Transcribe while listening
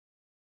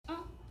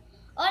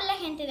Hola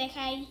gente de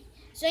Jai,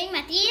 soy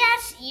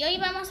Matthias y hoy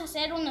vamos a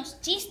hacer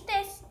unos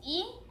chistes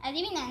y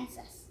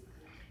adivinanzas.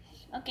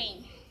 Ok,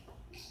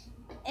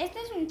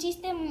 este es un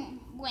chiste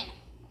bueno.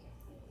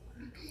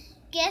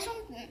 ¿Qué es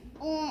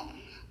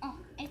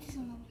este es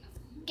uno bueno.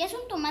 ¿Qué es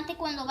un tomate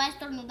cuando va a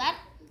estornudar?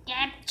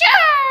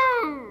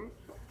 ¡Cachú!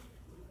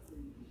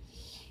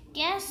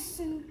 ¿Qué es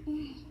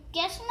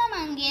una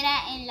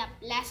manguera en la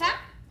plaza?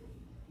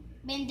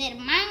 Vender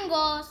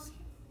mangos.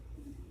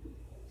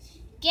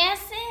 ¿Qué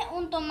hace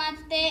un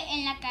tomate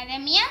en la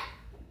academia?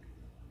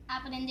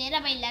 Aprender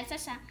a bailar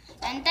salsa.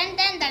 Tan tan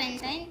tan tan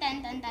tan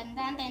tan tan tan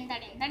tan tan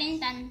tan tan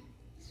tan.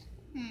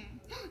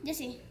 Ya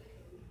sé.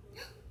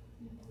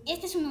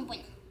 Este es uno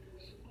bueno.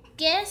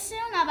 ¿Qué es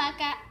una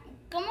vaca?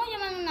 ¿Cómo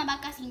llaman una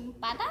vaca sin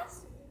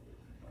patas?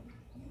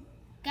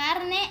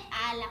 Carne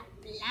a la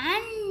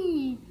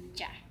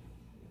plancha.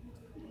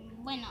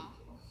 Bueno,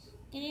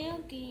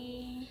 creo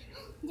que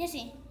ya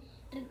sé.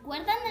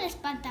 ¿Recuerdan el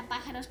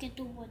espantapájaros que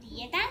tuvo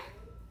dieta?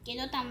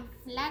 Quedó tan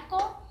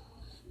flaco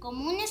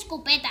como una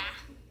escopeta.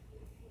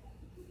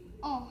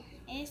 Oh,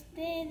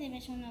 este debe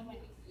ser uno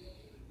bueno.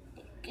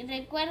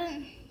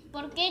 ¿Recuerdan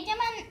por qué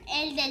llaman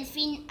el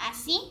delfín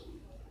así?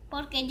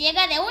 Porque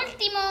llega de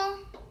último.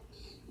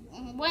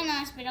 Bueno,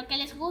 espero que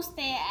les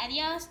guste.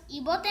 Adiós.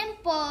 Y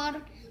voten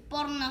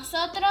por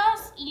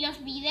nosotros y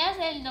los videos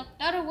del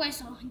Doctor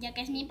Hueso, ya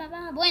que es mi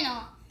papá.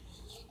 Bueno,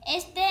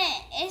 este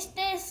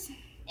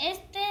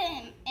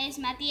es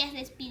Matías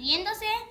despidiéndose.